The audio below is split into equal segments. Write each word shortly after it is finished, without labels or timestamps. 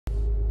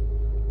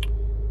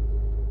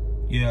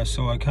Yeah,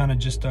 so I kind of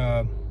just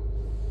I've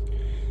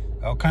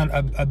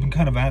been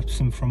kind of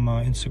absent from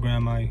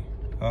Instagram.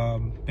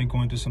 Been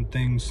going through some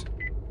things,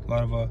 a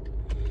lot of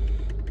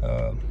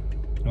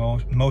you know,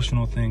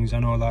 emotional things. I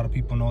know a lot of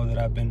people know that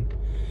I've been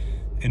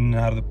in and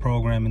out of the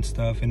program and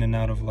stuff, in and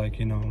out of, like,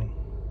 you know,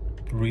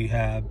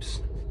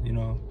 rehabs, you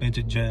know, been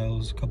to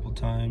jails a couple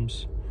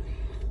times.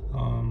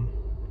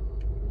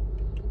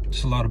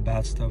 Just a lot of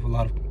bad stuff, a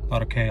lot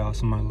of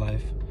chaos in my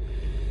life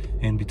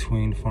in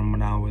between, from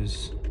when I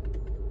was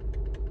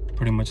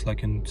pretty much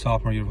like in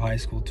sophomore year of high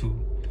school to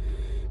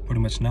pretty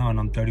much now, and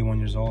I'm 31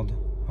 years old.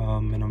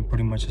 And I'm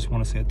pretty much just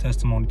want to say a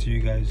testimony to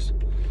you guys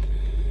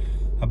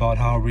about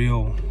how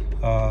real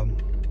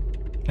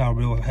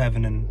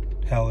heaven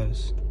and hell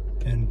is.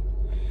 And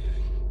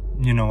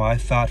you know, I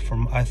thought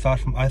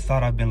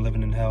I've been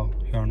living in hell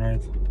here on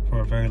earth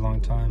for a very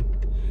long time,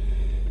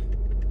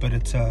 but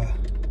it's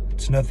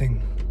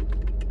nothing.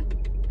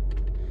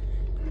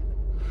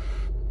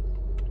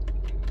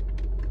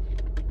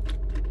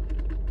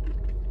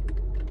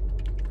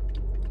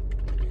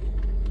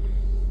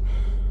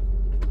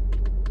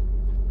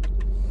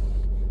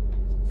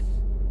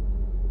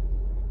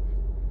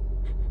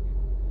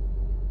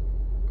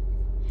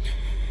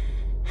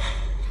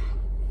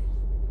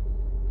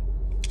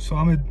 So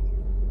I'm a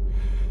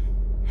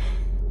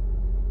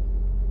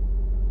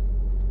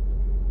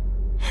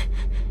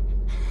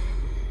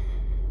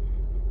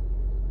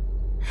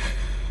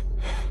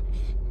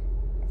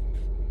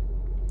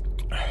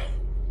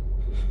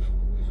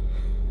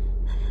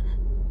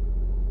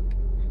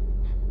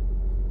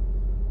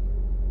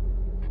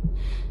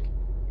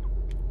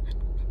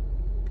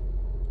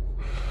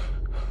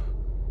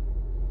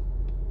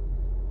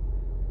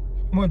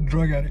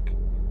drug addict.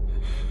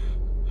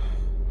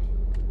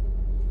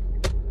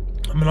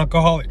 I'm an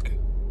alcoholic.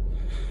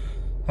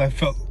 I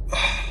felt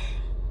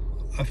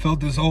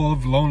this whole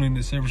of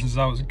loneliness ever since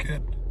I was a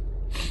kid.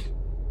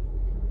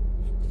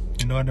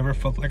 You know, I never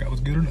felt like I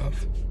was good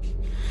enough.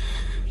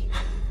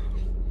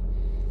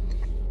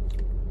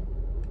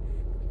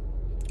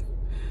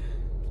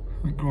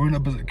 Growing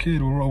up as a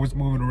kid, we were always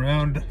moving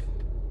around.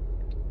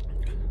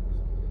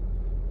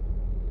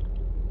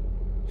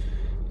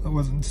 We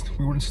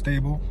weren't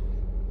stable.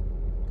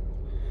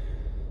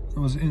 I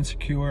was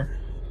insecure.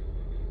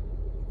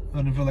 I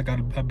didn't feel like I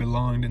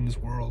belonged in this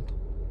world.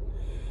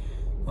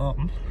 I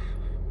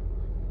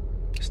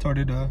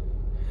started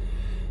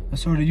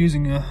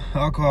using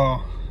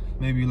alcohol,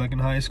 maybe like in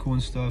high school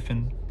and stuff,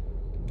 and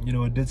you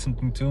know, it did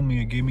something to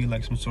me. It gave me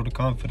like some sort of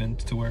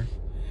confidence to where,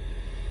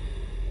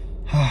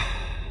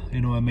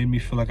 you know, it made me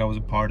feel like I was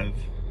a part of,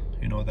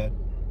 you know, that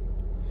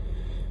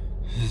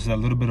just a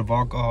little bit of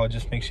alcohol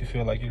just makes you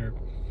feel like you're,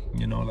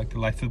 you know, like the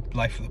life of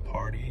the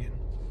party, and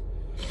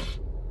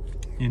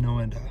you know,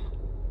 and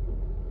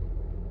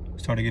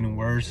started getting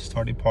worse.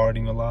 Started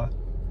partying a lot.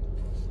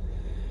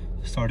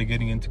 Started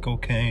getting into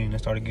cocaine. I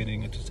started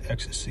getting into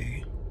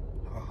ecstasy.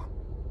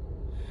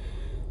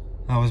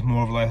 I was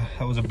more of like,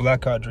 I was a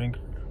blackout drinker.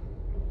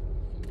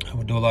 I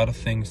would do a lot of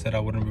things that I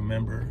wouldn't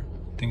remember.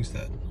 Things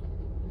that,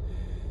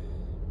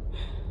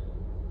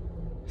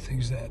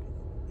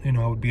 you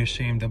know, I would be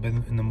ashamed of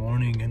in the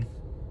morning. And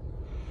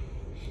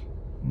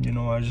you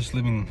know, I was just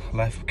living a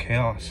life of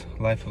chaos,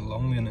 a life of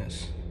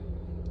loneliness.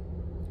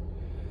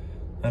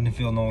 I didn't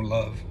feel no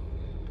love,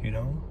 you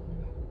know.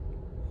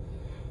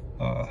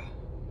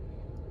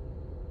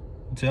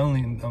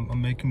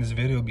 I'm making this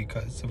video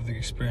because of the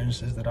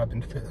experiences that I've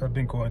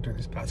been going through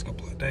these past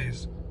couple of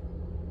days.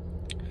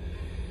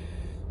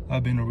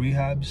 I've been in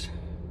rehabs.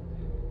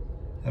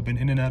 I've been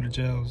in and out of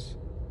jails.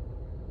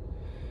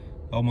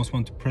 I almost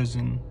went to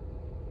prison.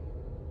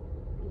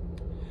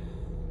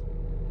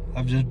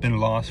 I've just been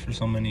lost for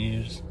so many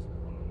years.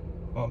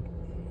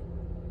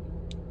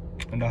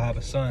 And I have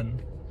a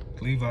son,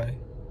 Levi.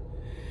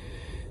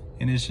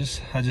 And it's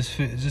just,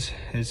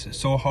 it's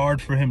so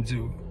hard for him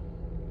to,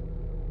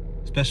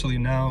 especially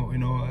now, you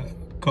know,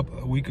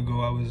 a week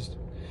ago I was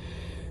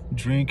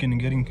drinking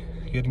and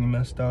getting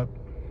messed up.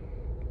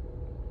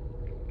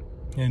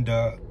 And,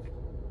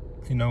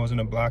 you know, I was in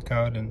a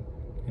blackout, and,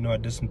 you know, I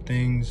did some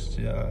things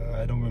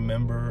I don't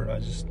remember. I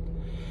just,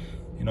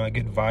 you know, I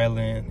get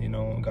violent, you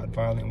know, got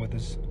violent with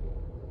his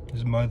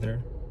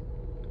mother.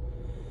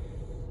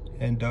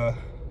 And,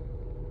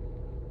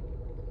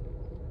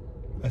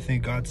 I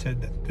think God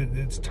said that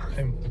it's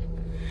time.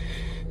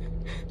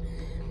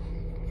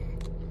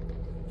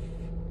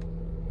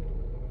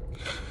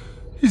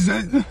 He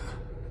said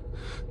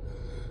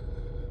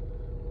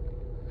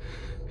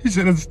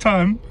it's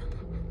time.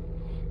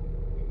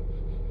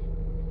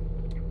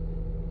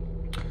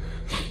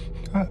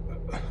 I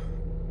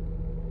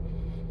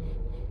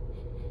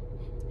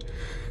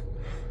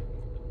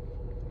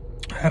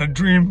had a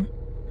dream.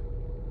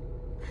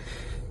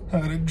 I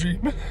had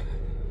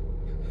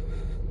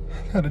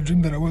a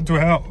dream that I went to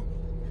hell.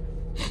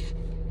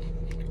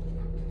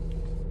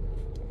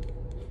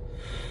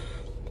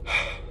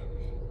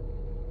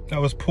 I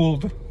was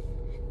pulled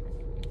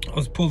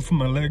from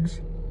my legs,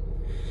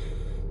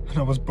 and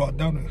I was brought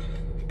down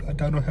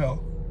to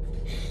hell.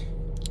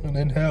 And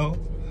in hell,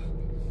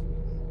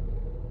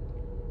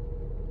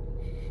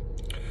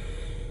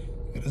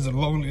 It is the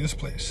loneliest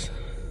place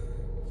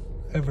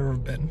I've ever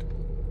been.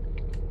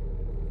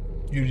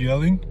 You're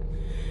yelling,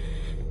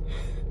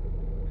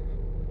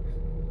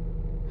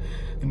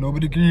 and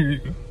nobody can hear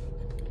you.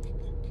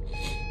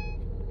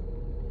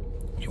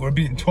 You are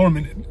being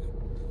tormented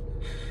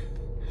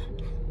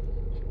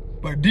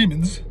by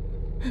demons.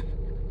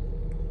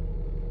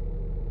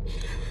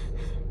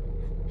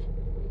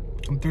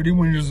 I'm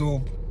 31 years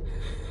old.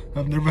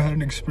 I've never had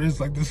an experience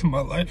like this in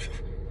my life.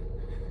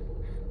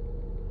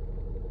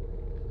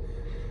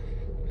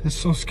 It's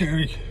so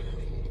scary.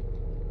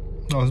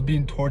 I was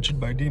being tortured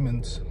by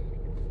demons.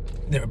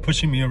 They were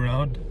pushing me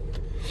around.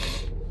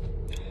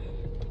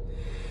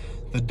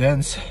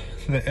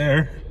 The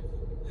air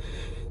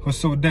was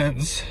so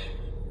dense.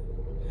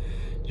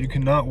 You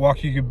could not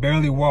walk, you could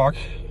barely walk.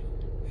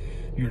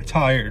 You're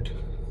tired.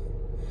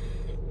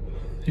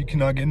 You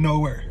cannot get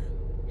nowhere.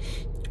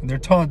 And they're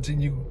taunting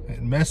you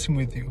and messing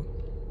with you.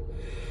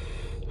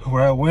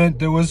 Where I went,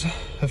 there was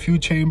a few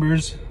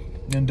chambers,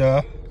 and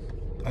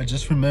I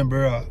just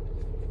remember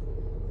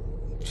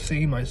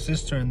seeing my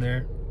sister in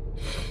there,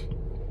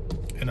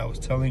 and I was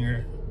telling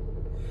her,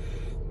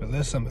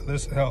 Melissa,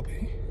 help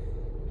me.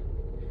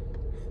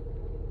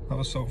 I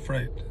was so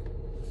afraid.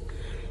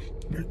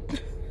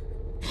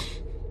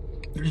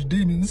 There's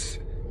demons.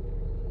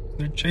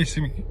 They're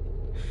chasing me.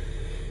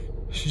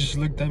 She just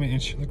looked at me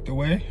and she looked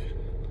away.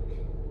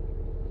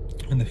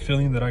 And the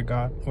feeling that I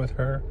got with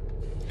her,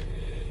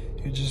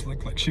 it just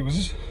looked like it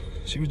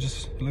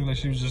looked like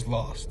she was just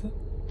lost.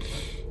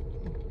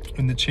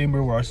 In the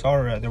chamber where I saw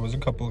her at, there was a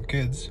couple of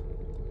kids.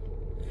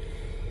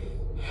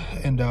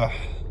 And I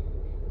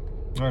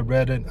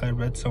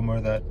read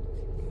somewhere that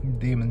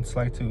demons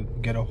like to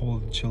get a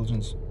hold of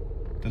children's.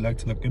 They like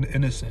to look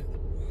innocent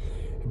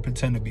and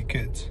pretend to be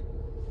kids,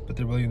 but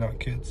they're really not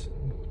kids.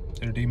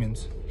 They're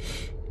demons.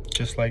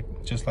 Just like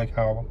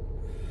how,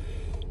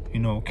 you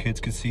know,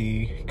 kids could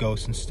see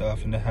ghosts and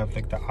stuff and they have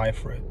like the eye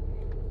for it.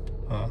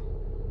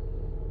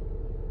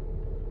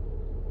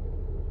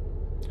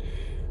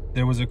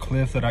 There was a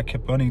cliff that I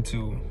kept running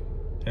to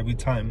every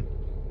time.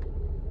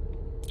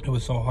 It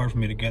was so hard for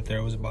me to get there.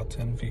 It was about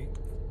 10 feet.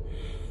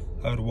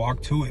 I would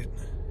walk to it,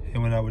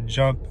 and when I would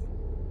jump,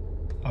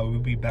 I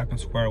would be back in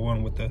square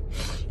one with the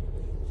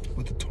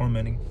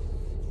tormenting.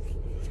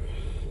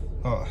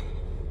 I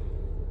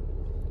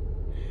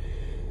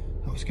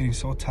was getting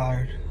so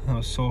tired. I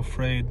was so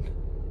afraid.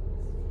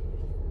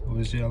 I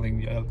was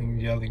yelling,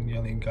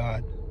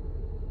 God,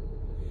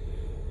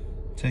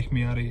 take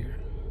me out of here.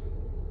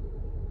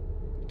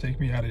 Take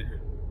me out of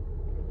here.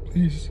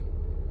 Please.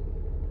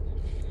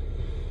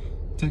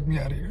 Take me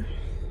out of here.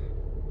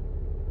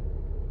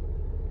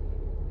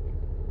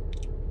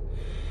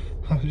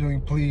 I was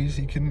yelling, please.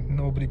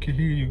 Nobody can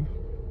hear you.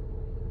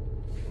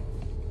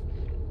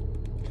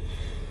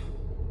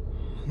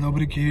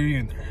 Nobody can hear you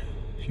in there.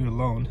 You're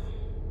alone.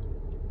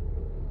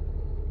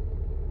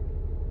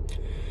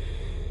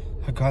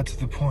 I got to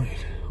the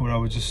point where I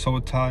was just so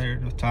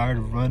tired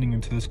of running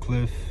into this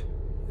cliff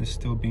and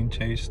still being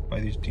chased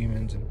by these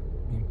demons and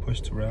being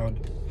pushed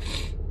around.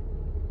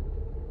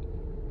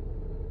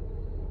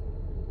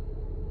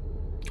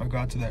 I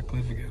got to that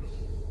cliff again.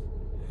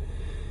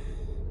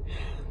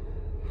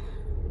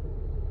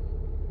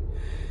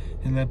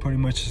 And I pretty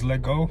much just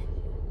let go.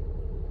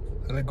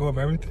 I let go of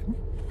everything.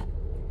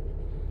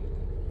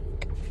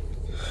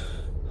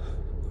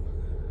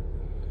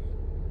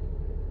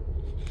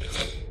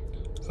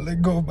 I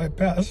let go of my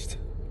past.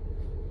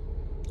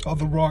 All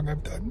the wrong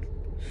I've done.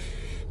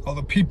 All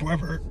the people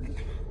I've hurt.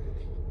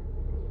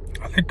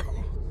 I let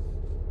go.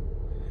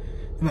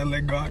 And I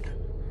let God.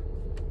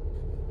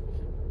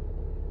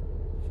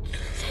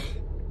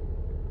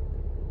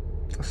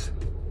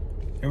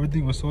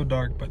 Everything was so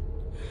dark, but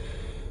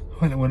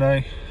when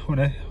I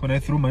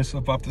threw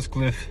myself off this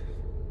cliff,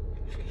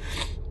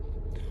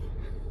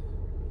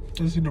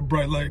 I seen a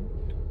bright light,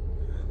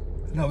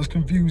 and I was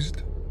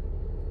confused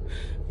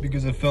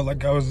because it felt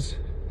like I was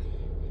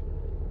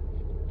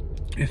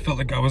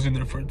in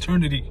there for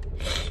eternity.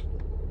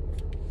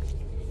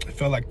 I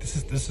felt like this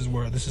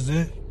is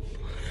it.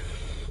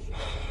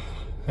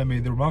 I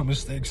made the wrong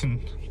mistakes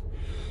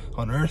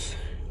on Earth.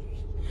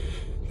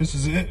 This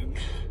is it.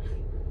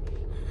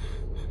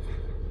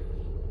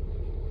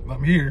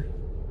 I'm here.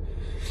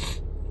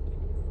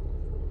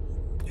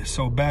 It's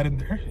so bad in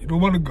there. You don't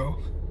want to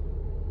go.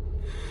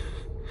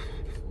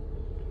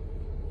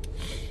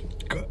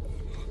 God.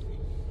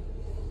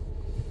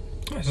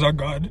 I saw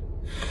God.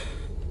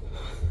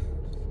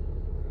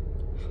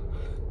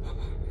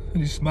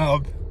 And he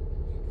smiled.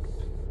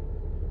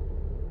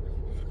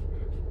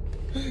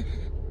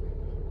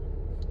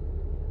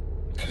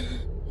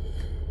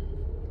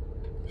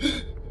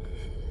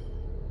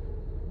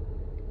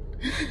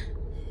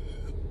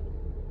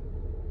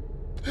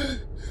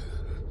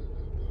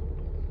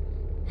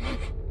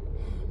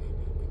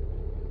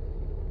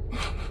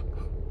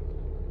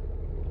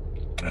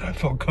 And I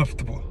felt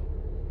comfortable.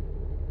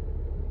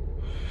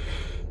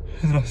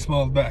 And then I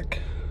smiled back.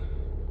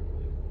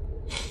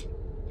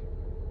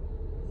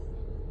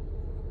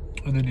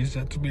 And then he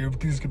said to me,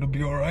 everything's gonna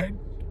be alright.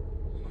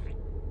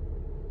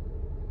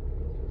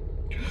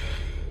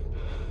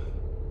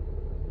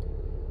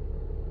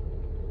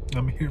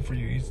 here for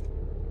you.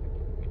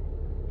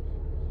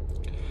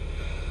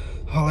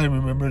 All I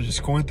remember is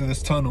just going through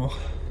this tunnel,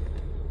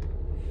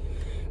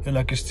 and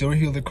I can still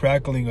hear the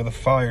crackling of the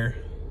fire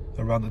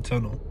around the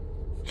tunnel.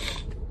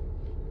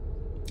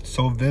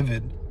 So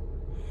vivid.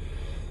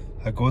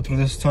 I go through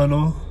this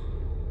tunnel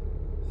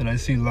and I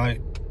see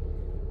light.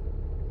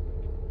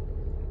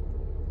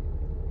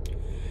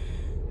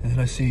 And then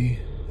I see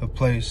a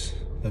place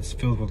that's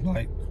filled with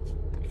light,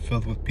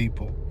 filled with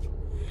people.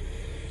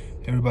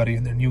 Everybody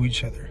in there knew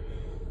each other.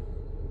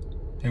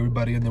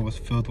 Everybody in there was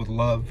filled with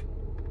love.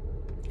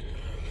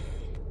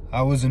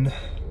 I was in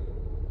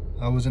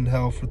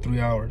hell for 3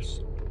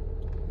 hours.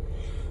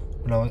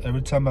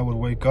 Every time I would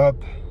wake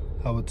up,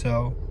 I would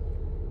tell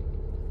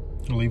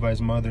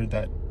Levi's mother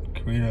that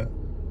Karina,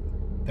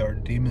 there are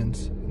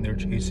demons and they're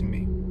chasing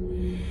me.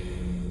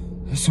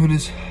 As soon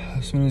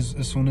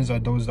as I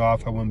dozed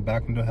off, I went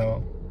back into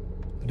hell.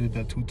 I did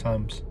that 2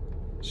 times.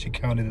 She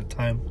counted the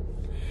time.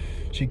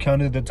 She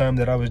counted the time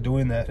that I was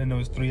doing that, and it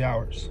was 3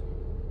 hours.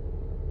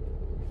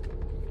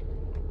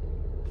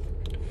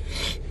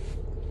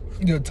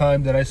 The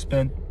time that I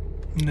spent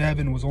in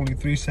heaven was only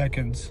 3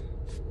 seconds.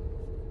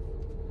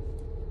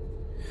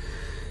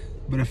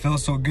 But it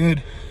felt so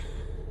good.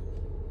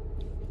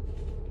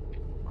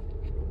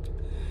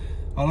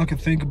 All I could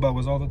think about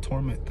was all the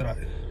torment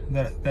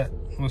that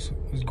was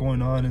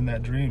going on in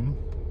that dream.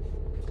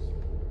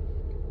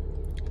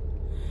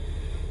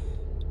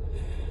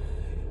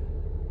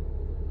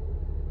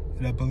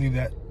 And I believe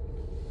that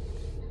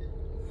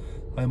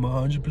I'm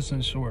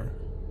 100% sure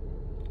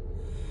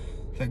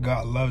that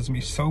God loves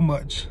me so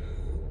much,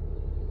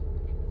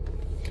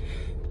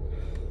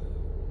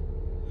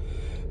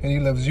 and He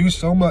loves you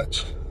so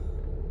much,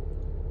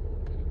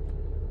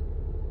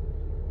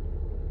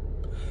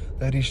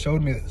 that He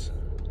showed me this.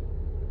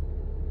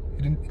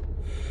 He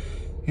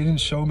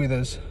didn't show me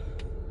this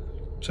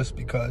just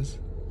because.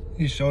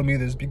 He showed me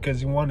this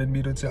because He wanted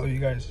me to tell you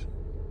guys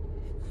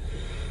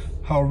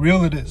how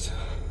real it is.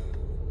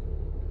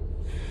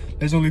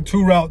 There's only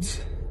 2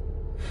 routes.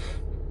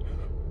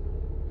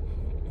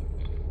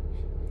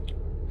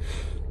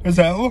 There's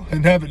hell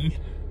and heaven.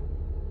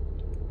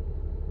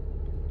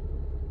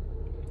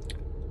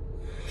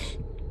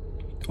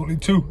 Only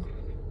 2.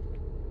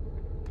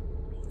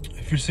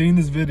 If you're seeing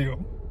this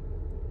video,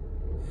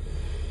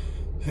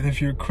 and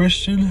if you're a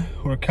Christian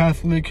or a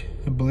Catholic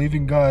and believe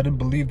in God and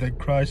believe that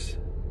Christ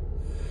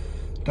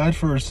died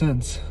for our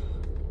sins,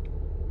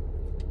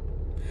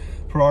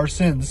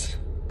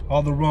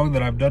 all the wrong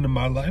that I've done in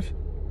my life,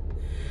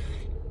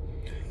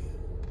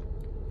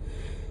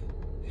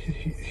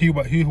 He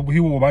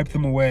will wipe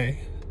them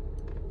away.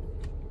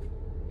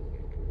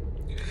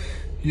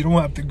 You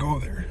don't have to go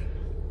there.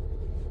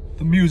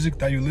 The music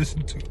that you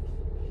listen to.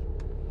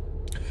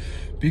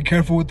 Be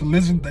careful with the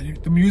music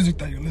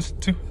that you listen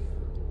to.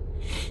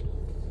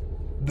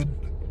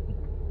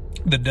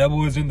 The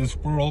devil is in this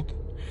world,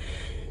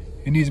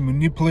 and he's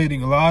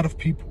manipulating a lot of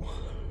people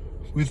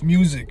with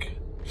music,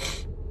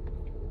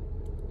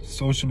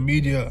 social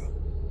media,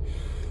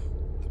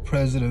 the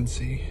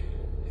presidency,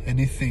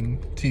 anything,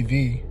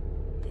 TV,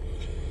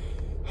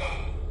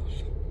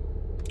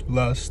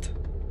 lust,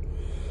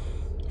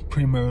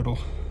 premarital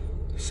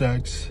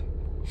sex,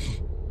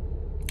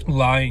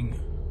 lying,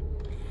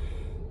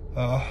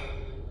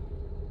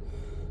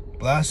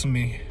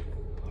 blasphemy,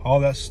 all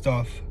that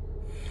stuff.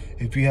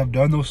 If you have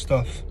done those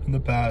stuff in the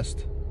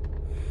past,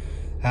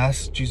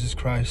 ask Jesus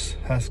Christ,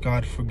 ask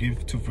God to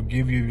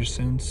forgive you of your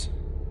sins,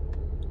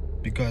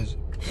 because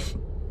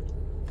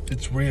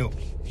it's real.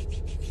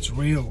 It's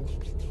real.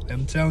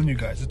 I'm telling you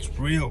guys, it's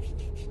real.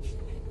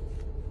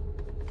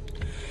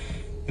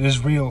 It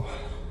is real.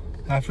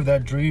 After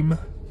that dream,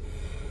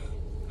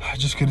 I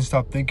just couldn't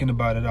stop thinking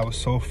about it. I was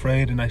so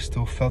afraid, and I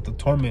still felt the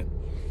torment.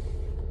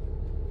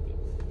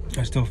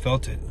 I still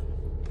felt it.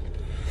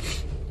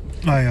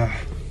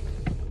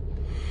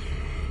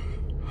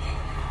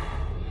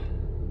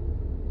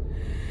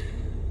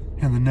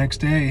 And the next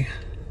day,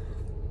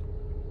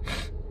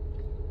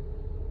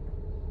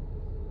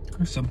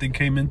 something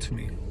came into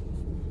me.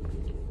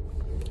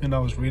 And I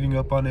was reading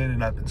up on it,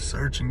 and I've been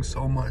searching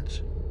so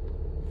much.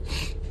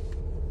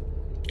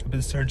 I've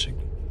been searching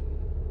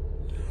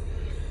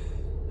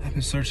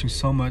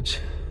so much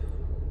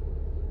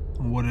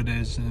on what it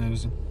is, and it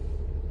was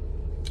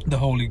the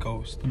Holy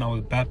Ghost, and I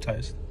was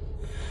baptized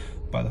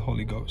by the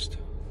Holy Ghost.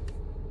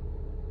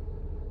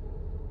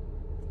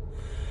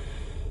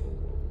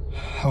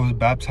 I was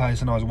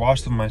baptized and I was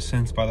washed of my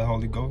sins by the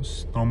Holy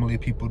Ghost. Normally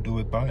people do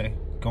it by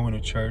going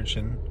to church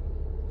and,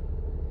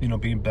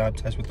 being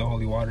baptized with the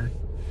holy water,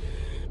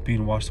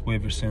 being washed away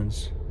of your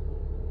sins.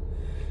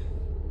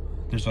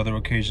 There's other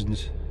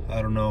occasions,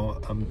 I don't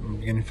know,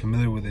 I'm getting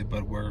familiar with it,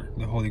 but where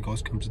the Holy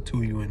Ghost comes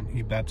into you and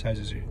He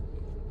baptizes you.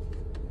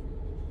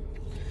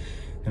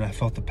 And I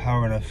felt the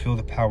power, and I feel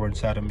the power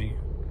inside of me.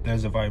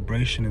 There's a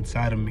vibration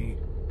inside of me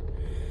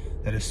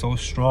that is so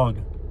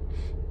strong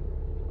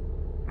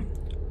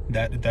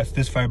that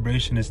this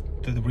vibration is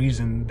the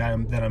reason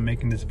that I'm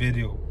making this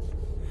video,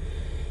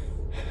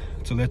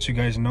 to let you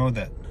guys know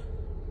that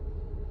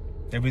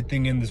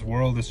Everything in this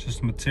world is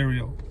just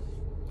material.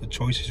 The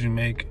choices you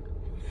make.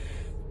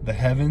 The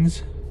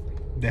heavens,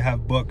 they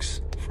have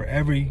books for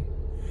every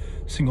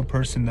single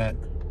person that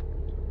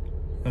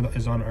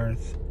is on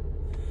earth.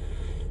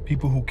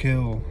 People who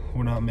kill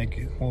will not make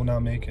it.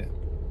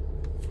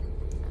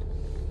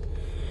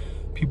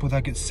 People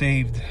that get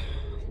saved,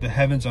 the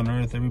heavens on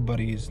earth,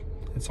 everybody is,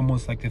 it's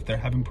almost like if they're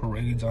having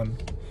parades in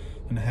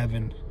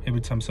heaven every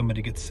time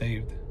somebody gets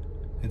saved.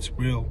 It's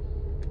real.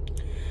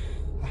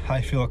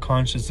 I feel a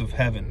conscience of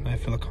heaven. I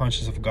feel a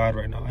conscience of God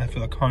right now. I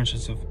feel a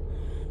conscience of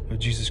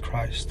Jesus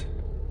Christ.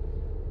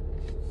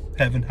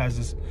 Heaven has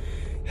a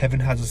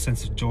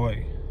sense of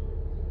joy.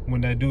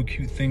 When I do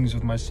cute things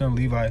with my son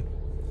Levi,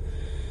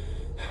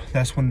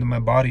 that's when my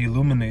body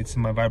illuminates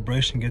and my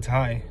vibration gets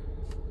high.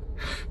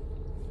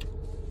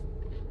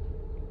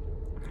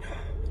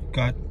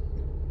 God,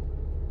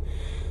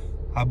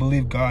 I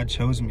believe God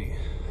chose me.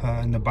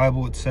 In the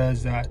Bible it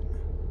says that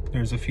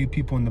there's a few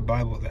people in the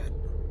Bible that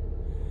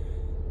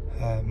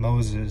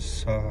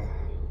Moses, I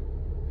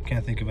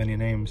can't think of any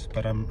names,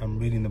 but I'm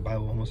reading the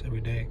Bible almost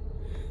every day,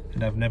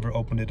 and I've never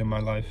opened it in my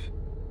life.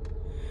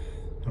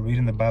 I'm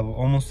reading the Bible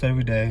almost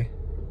every day,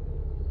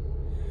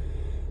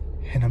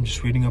 and I'm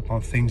just reading up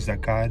on things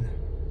that God,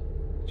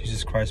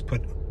 Jesus Christ,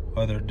 put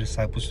other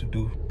disciples to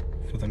do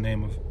for the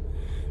name of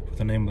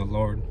the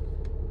Lord,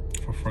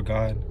 for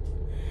God.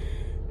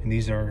 And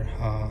these are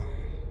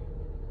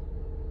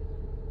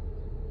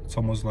it's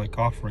almost like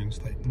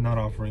offerings, like not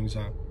offerings,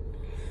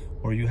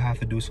 where you have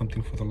to do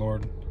something for the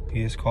Lord.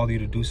 He has called you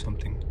to do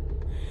something.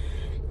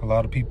 A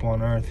lot of people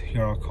on earth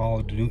here are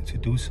called to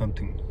do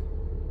something.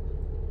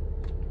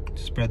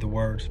 To spread the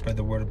word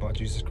about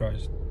Jesus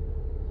Christ.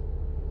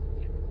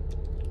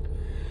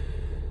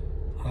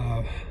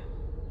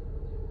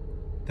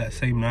 That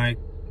same night,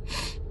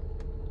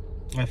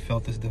 I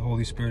felt the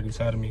Holy Spirit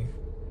inside of me,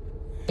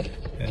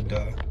 and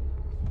I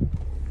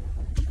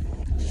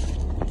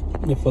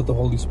felt the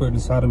Holy Spirit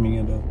inside of me,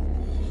 and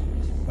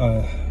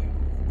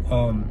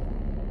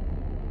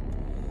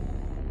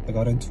I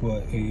got into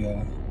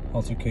a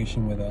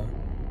altercation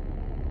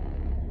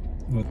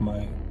with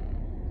my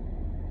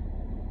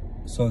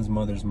son's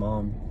mother's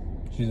mom.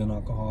 She's an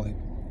alcoholic,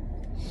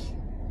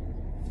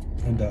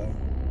 and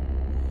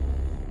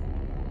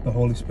the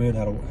Holy Spirit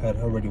had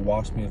already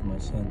washed me of my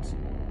sins.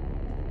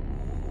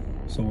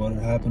 So what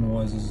had happened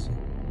was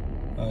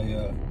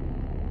I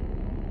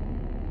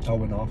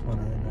went off on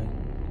her, and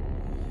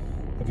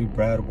every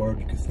bad word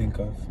you could think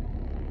of,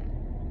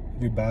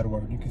 every bad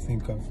word you could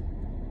think of,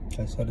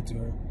 I said it to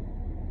her.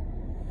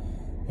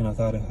 And I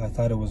thought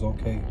it was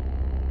okay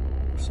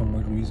for some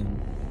weird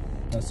reason.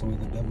 That's the way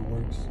the devil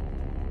works.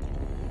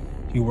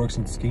 He works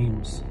in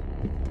schemes.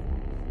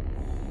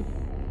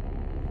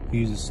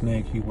 He's a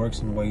snake. He works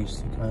in ways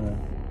to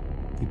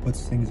he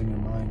puts things in your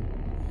mind.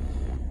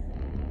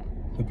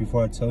 But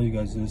before I tell you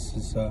guys, this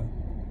is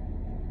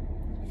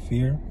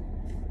fear,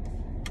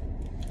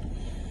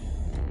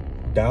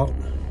 doubt,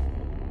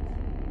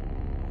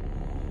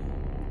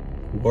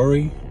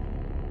 worry,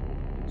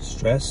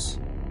 stress.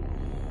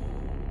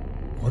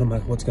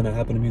 What's gonna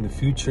happen to me in the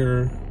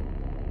future?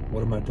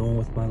 What am I doing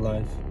with my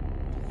life?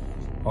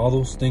 All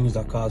those things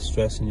that cause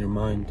stress in your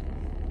mind,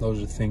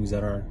 those are things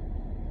that are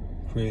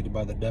created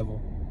by the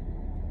devil.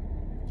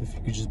 If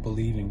you could just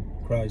believe in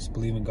Christ,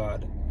 believe in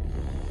God,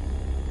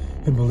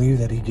 and believe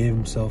that He gave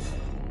Himself,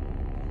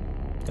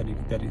 that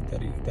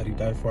He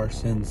died for our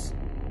sins,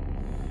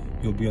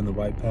 you'll be on the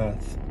right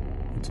path.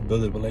 And to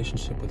build a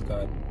relationship with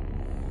God,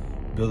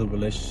 build a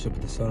relationship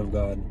with the Son of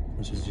God,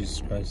 which is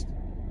Jesus Christ.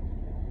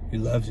 He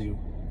loves you.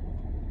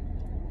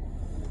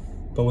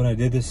 But when I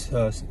did this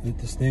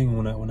thing,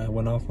 when I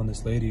went off on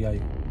this lady, I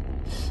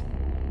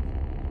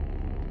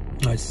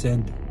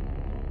sinned.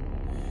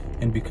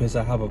 And because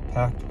I have a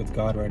pact with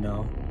God right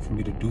now for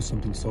me to do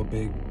something so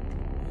big,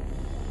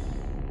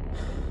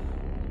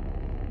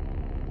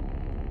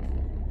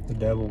 the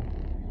devil,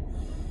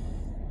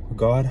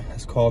 God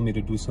has called me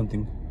to do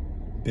something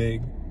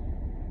big,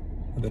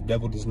 and the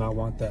devil does not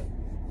want that.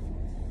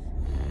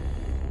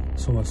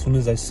 So as soon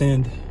as I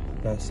sinned,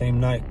 that same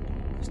night,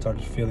 I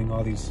started feeling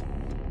all these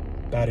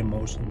bad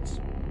emotions.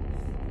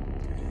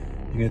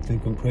 You're gonna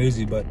think I'm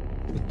crazy, but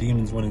the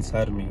demons went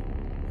inside of me.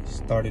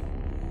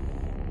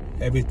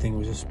 Everything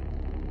was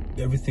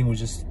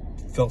just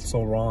felt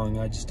so wrong.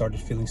 I just started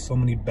feeling so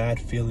many bad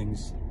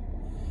feelings.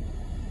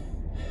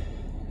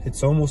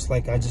 It's almost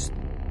like there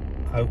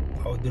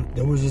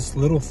was this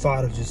little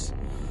thought of just,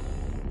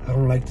 I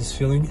don't like this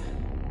feeling.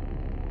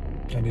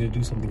 I need to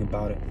do something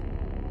about it.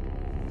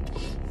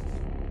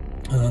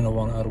 I don't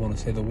want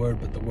to say the word,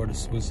 but the word is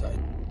suicide.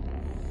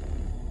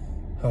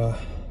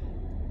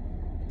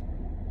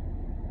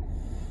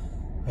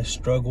 I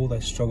struggled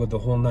the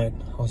whole night.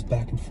 I was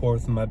back and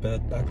forth in my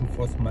bed. I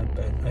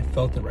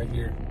felt it right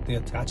here. They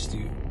attached to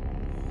you.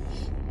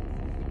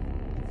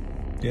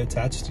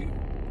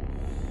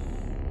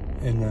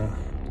 And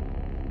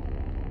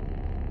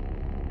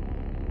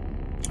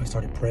I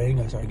started praying.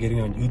 I started getting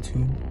on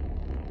YouTube.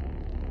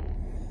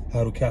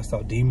 how to cast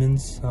out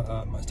demons.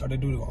 I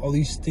started doing all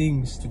these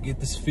things to get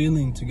this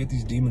feeling, to get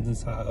these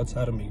demons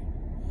outside of me.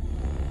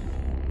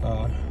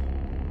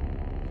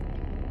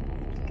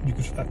 You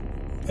could,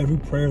 every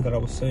prayer that I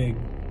was saying,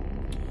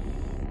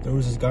 there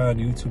was this guy on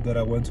YouTube that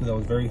I went to that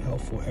was very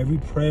helpful. Every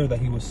prayer that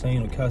he was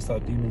saying to cast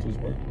out demons was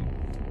working.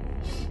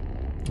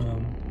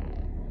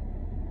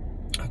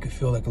 I could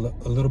feel like a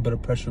little bit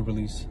of pressure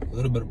release,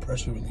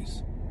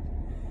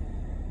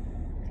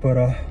 But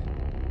I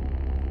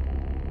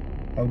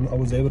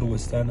was able to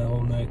withstand that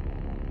whole night.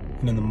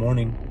 And in the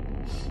morning,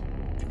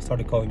 I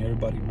started calling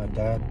everybody, my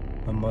dad,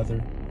 my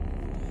mother.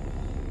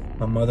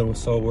 My mother was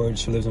so worried.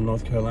 She lives in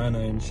North Carolina,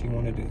 and she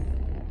wanted to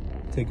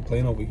take a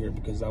plane over here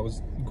because I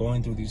was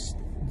going through these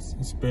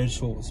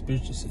spiritual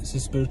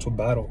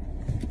battle.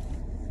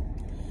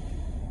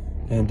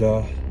 And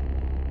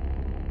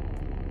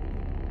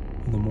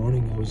in the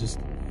morning, I was just,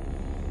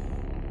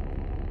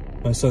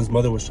 my son's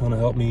mother was trying to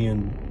help me,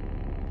 and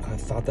I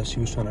thought that she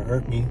was trying to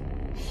hurt me.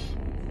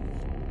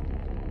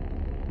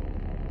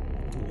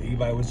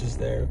 Levi was just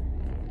there.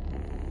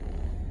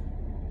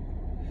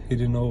 He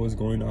didn't know what was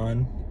going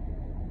on.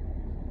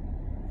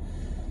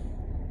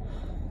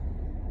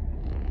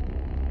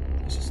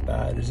 It's just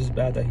bad. It's just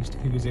bad that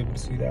he was able to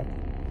see that.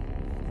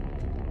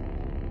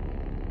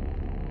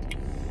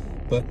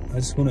 But I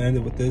just want to end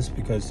it with this,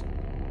 because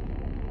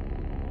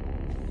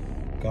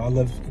God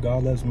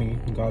loves me,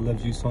 and God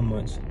loves you so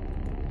much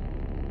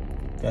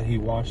that He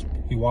washed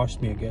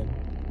me again.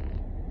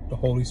 The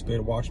Holy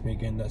Spirit washed me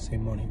again that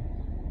same morning.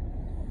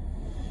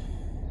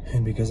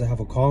 And because I have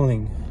a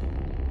calling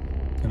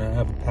and I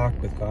have a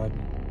pact with God,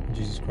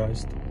 Jesus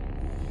Christ,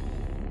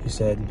 He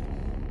said,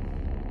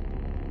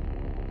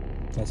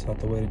 that's not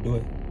the way to do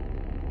it.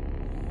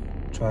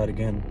 Try it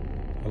again.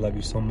 I love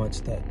you so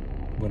much that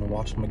I'm going to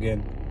wash them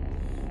again.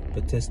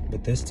 But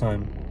this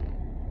time,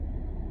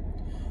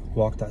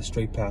 walk that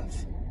straight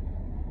path,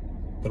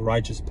 the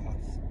righteous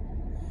path,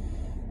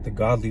 the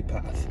godly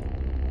path.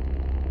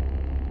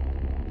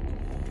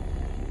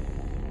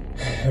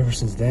 Ever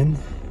since then,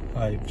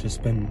 I've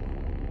just been,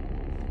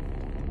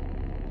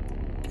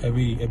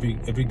 every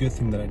good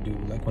thing that I do,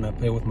 like when I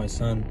play with my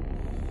son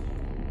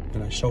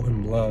and I show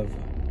him love,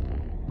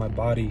 my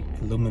body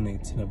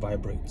illuminates and it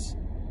vibrates,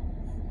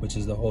 which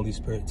is the Holy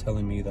Spirit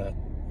telling me that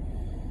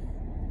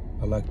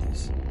I like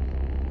this.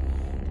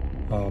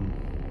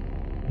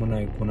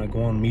 When I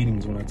go on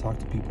meetings, when I talk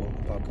to people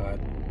about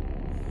God,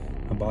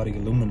 my body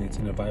illuminates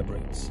and it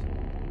vibrates.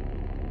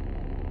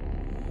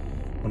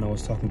 When I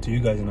was talking to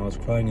you guys and I was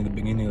crying in the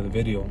beginning of the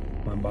video,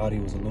 my body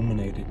was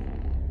illuminated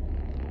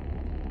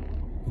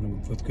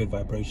and with good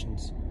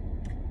vibrations.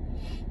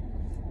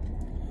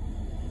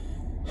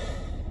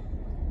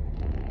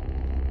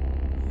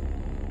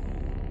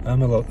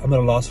 I'm at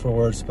a loss for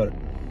words, but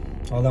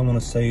all I want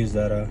to say is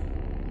that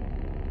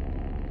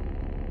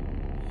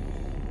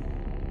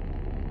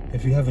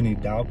if you have any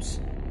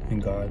doubts in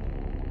God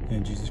and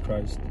in Jesus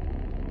Christ,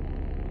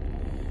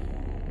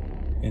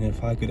 and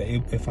if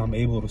I'm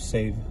able to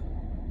save,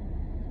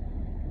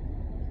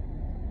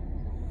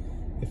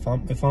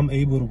 if I'm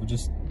able to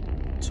just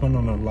turn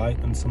on a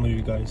light on some of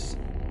you guys,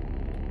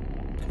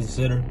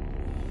 consider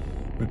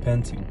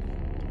repenting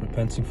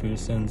for your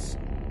sins.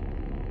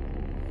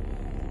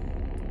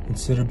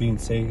 Consider being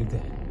saved.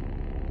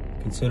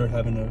 Consider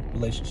having a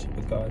relationship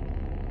with God.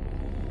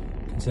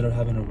 Consider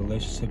having a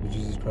relationship with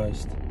Jesus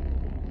Christ.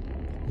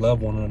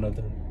 Love one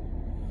another.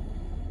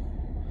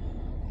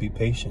 Be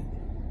patient.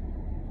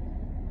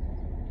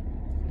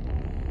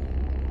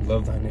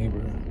 Love thy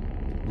neighbor.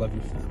 Love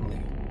your family.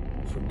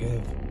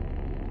 Forgive.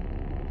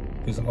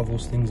 Because all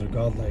those things are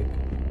godlike.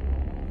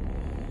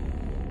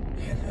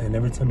 And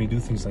every time you do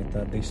things like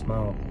that, they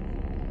smile.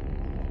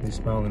 They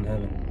smile in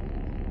heaven.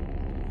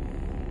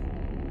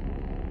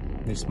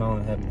 They smile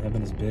in heaven.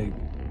 Heaven is big.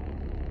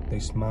 They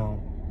smile.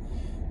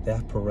 They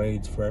have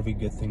parades for every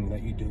good thing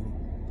that you do.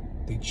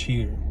 They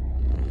cheer.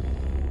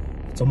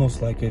 It's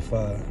almost like if,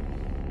 I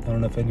don't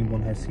know if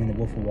anyone has seen The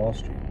Wolf of Wall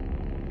Street,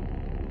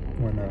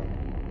 when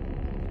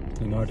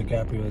Leonardo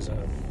DiCaprio is,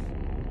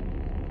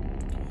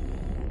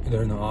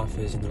 they're in the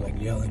office and they're like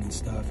yelling and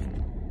stuff,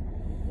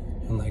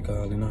 and like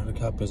Leonardo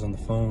DiCaprio's on the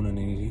phone and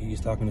he's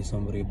talking to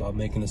somebody about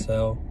making a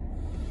sale,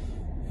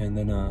 and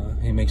then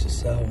he makes a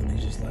sale and he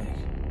just like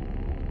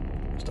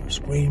starts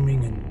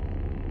screaming and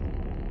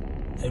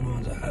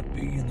everyone's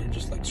happy and they're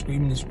just like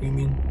screaming and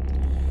screaming.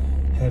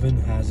 Heaven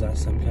has that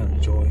same kind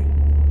of joy.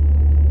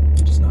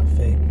 It's just not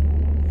fake.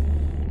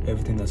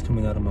 Everything that's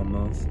coming out of my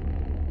mouth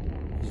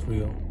is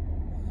real.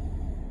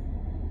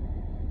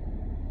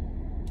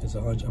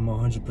 I'm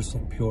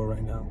 100% pure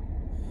right now.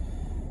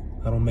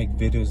 I don't make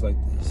videos like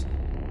this.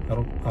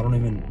 I've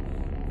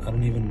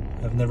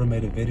never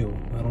made a video.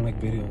 I don't make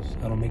videos.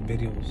 I don't make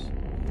videos.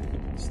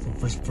 It's the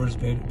first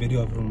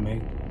video I've ever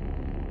made,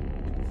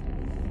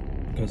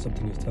 because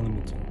something is telling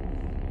me to.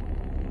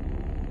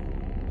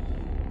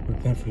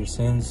 Repent for your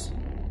sins.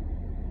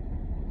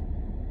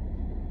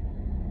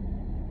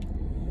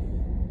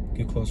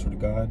 Get closer to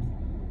God.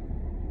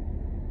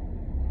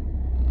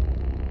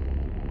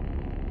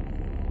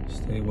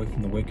 Stay away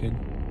from the wicked.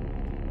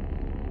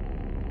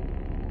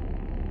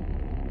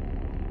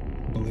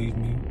 Believe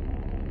me.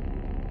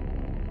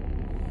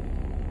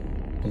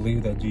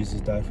 Believe that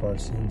Jesus died for our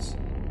sins.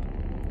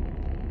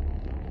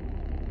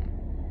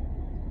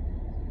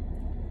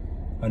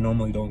 I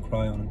normally don't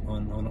cry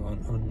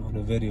on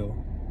a video.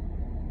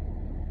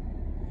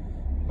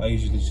 I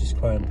usually just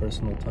cry in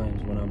personal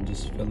times when I'm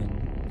just feeling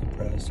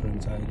depressed or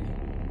anxiety.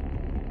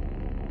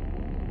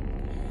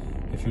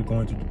 If you're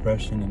going through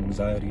depression and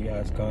anxiety,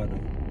 ask God to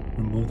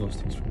remove those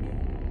things from you.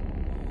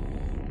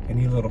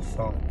 Any little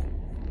thought,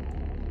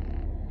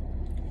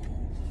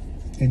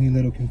 any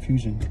little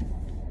confusion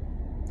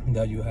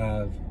that you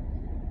have,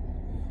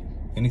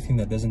 anything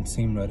that doesn't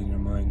seem right in your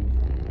mind,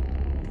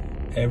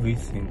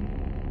 everything,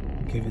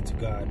 give it to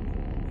God.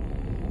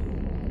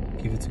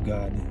 Give it to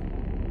God.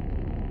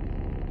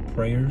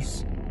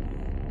 Prayers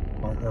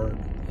are heard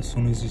as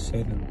soon as you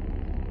say them.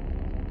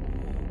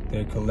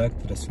 They're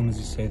collected as soon as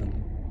you say them.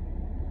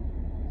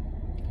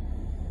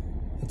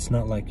 It's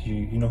not like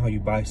you know how you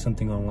buy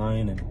something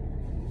online and,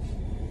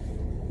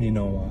 you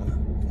know,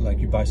 like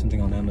you buy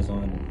something on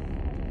Amazon,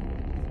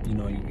 and, you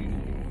know,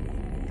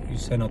 you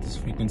send out this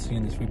frequency,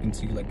 and this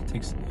frequency, like it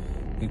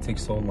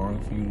takes so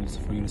long for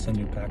you to send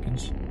your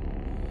package.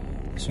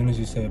 As soon as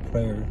you say a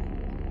prayer,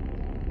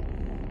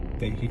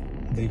 they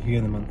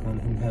hear them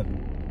in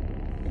heaven.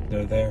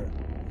 They're there.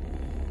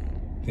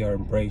 They are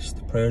embraced.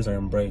 The prayers are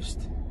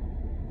embraced.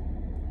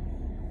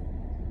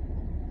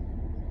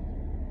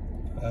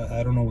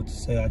 I don't know what to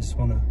say. I just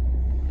want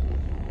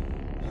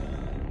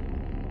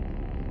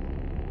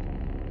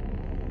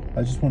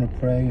to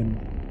pray and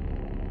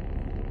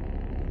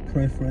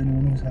pray for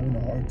anyone who's having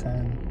a hard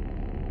time.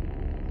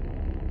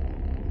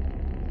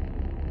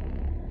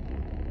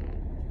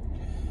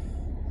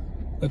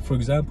 Like, for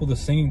example, the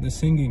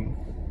singing.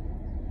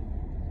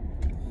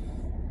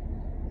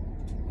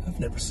 I've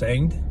never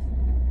sang,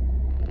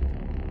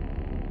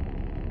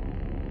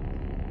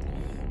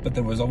 but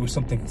there was always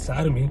something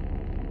inside of me.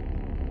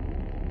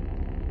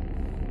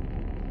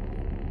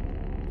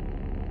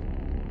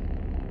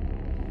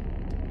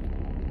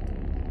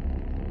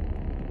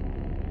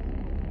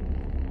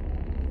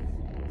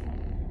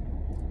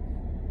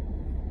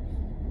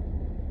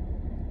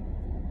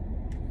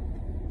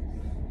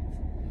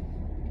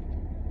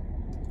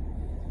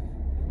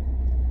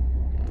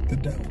 The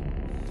devil.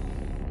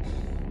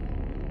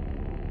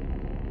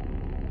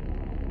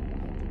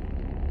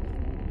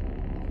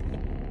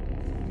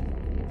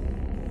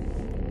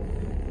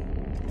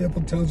 The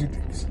devil tells you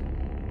things.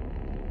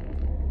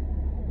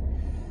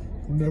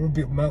 You'll never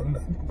be a mountain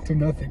to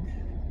nothing.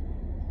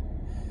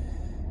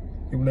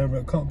 You'll never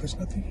accomplish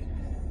nothing.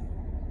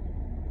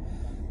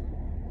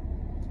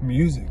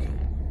 Music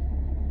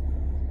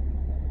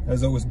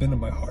has always been in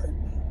my heart.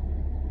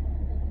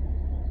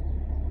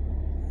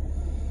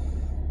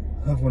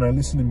 When I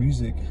listen to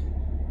music,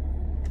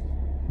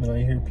 when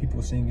I hear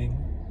people singing,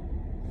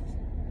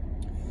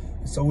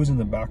 it's always in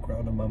the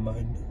background of my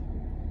mind,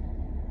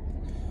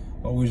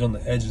 always on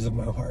the edges of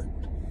my heart.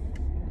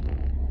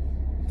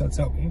 That's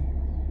how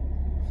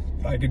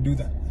I can do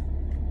that.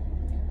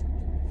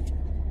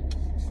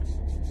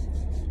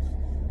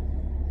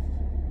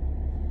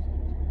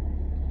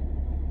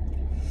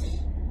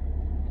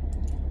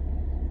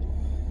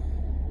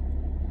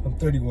 I'm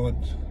 31.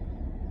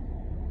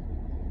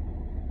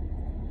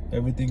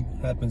 Everything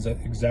happens at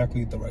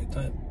exactly the right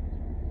time.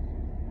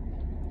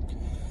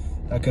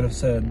 I could have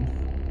said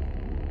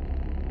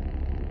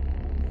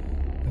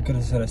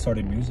I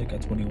started music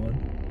at 21.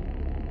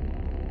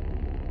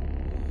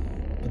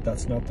 But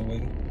that's not the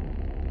way.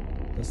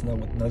 That's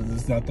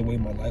not the way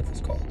my life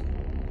was called.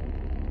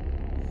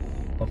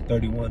 I'm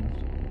 31.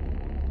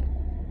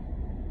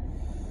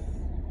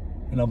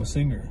 And I'm a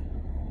singer.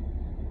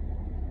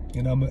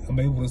 And I'm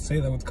able to say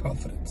that with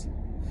confidence.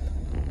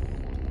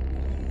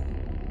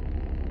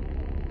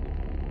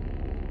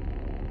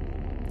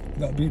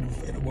 Not being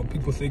afraid of what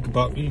people think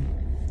about me.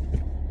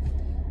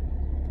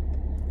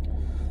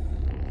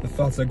 The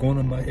thoughts that go on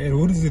in my head.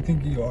 Who does he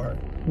think you are?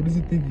 Who does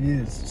he think he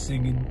is?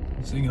 Singing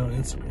on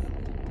Instagram.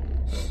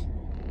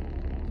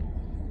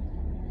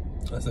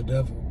 That's the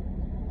devil.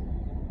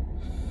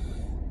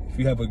 If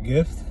you have a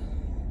gift,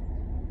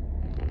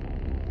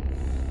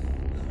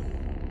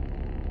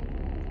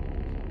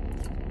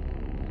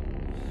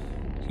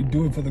 you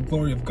do it for the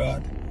glory of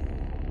God,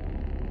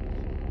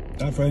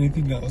 not for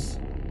anything else.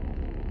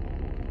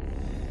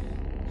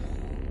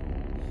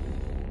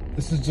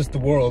 This is just the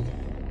world.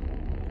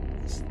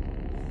 It's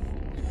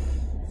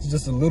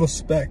just a little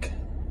speck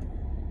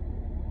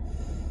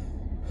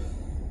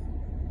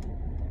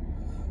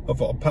of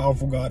how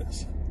powerful God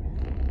is.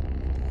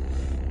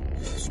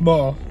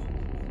 Small.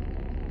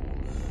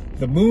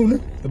 The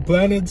moon, the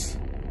planets,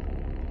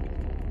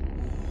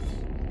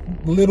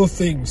 little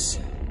things.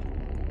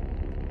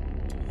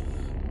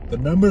 The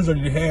numbers on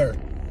your hair.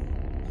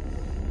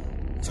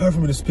 It's hard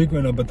for me to speak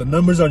right now, but the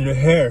numbers on your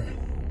hair.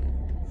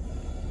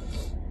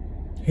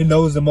 He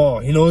knows them all.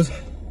 He knows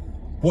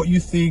what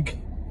you think,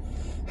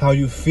 how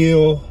you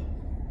feel.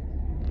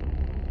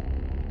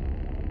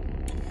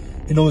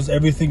 He knows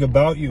everything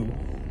about you.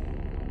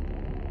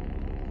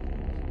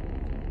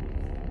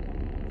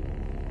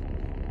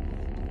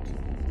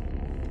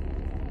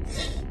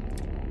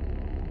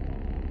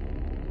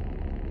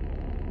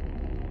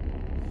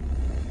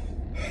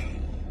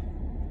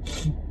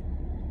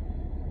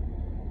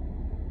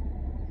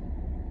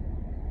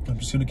 I'm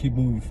just gonna keep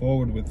moving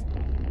forward with,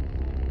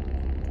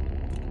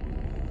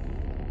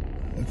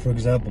 like, for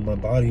example, my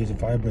body is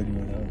vibrating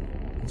right now.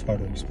 It's hard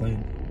to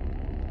explain.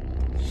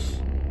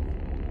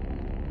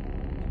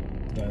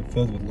 Yeah, I'm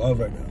filled with love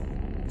right now.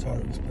 It's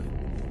hard to explain.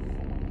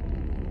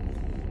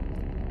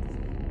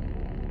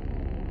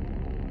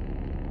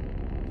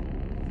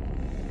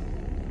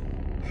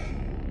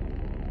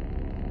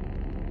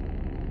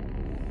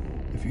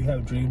 If you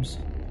have dreams,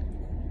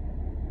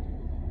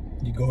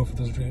 you go for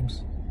those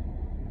dreams.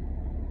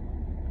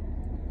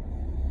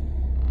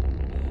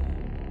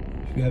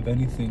 If you have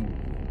anything,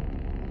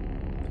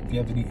 if you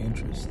have any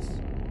interests,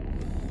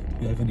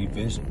 if you have any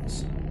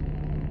visions,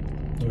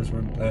 those were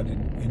implanted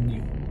in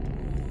you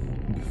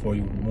before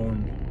you were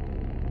born.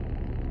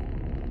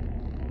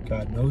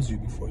 God knows you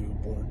before you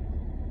were born.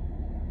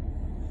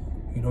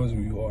 He knows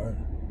who you are.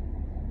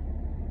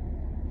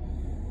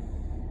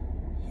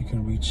 You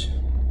can reach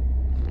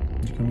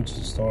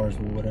the stars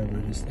with whatever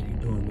it is that you're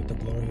doing with the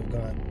glory of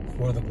God,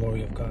 for the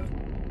glory of God.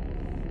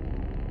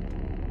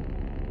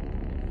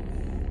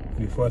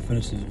 Before I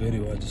finish this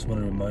video, I just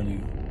want to remind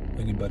you,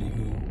 anybody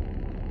who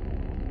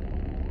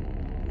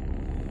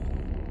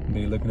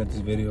may be looking at this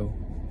video,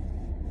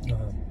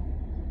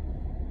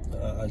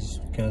 I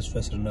just can't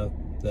stress it enough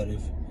that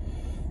if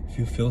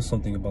you feel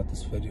something about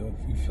this video,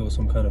 if you feel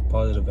some kind of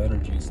positive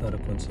energy, it's not a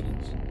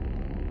coincidence.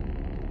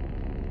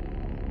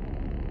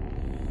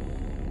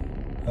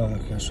 I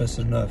can't stress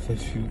it enough.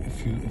 If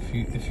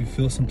you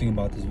feel something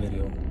about this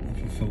video, if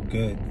you feel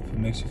good, if it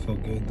makes you feel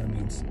good, that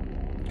means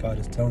God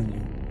is telling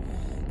you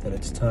that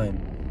it's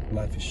time.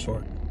 Life is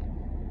short.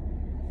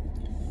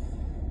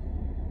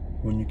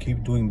 When you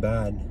keep doing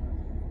bad,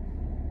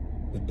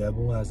 the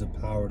devil has the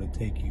power to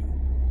take you.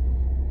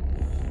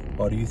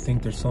 Why do you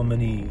think there's so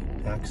many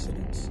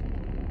accidents?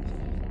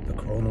 The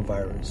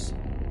coronavirus,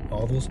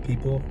 all those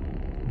people,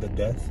 the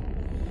death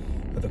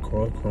of the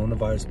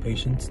coronavirus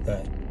patients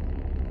that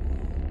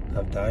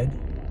have died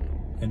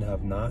and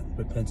have not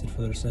repented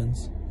for their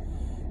sins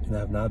and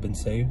have not been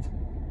saved,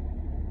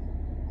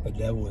 the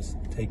devil is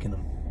taking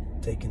them.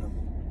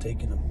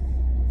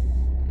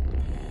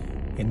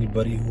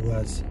 Anybody who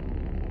has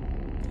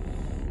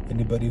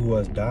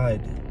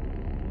died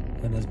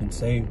and has been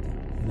saved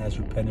and has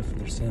repented for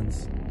their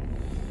sins,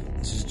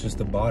 this is just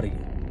the body.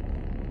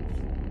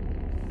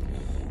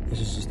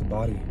 This is just the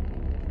body.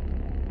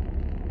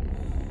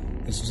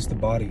 This is just the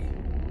body.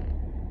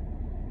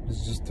 This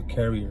is just the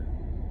carrier,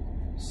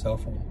 cell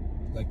phone,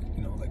 like,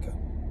 you know, like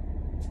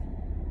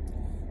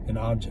an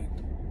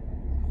object.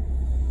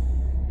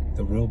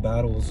 The real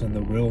battles and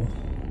the real,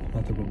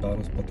 not the real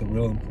battles, but the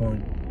real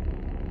important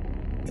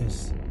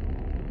is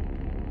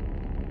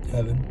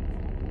heaven.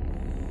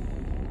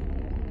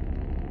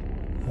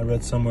 I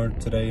read somewhere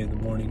today in the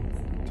morning,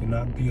 do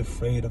not be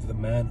afraid of the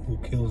man who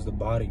kills the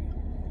body,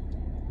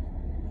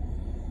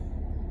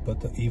 but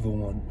the evil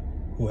one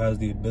who has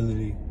the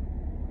ability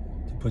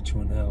to put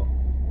you in hell.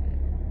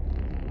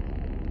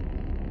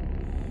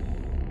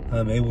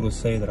 I'm able to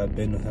say that I've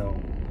been in hell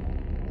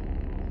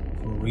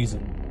for a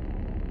reason,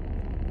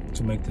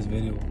 to make this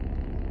video,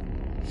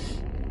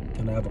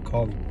 and I have a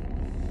calling.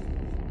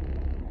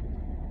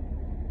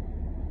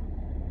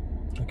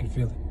 I can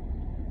feel it.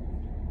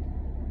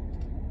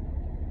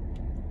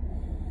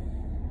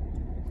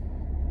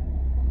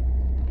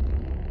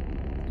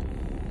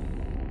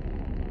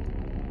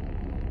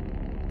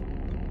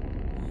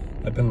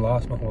 I've been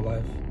lost my whole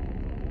life.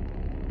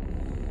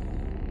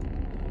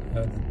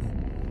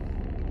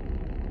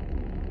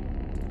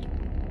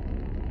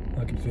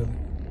 I can feel it.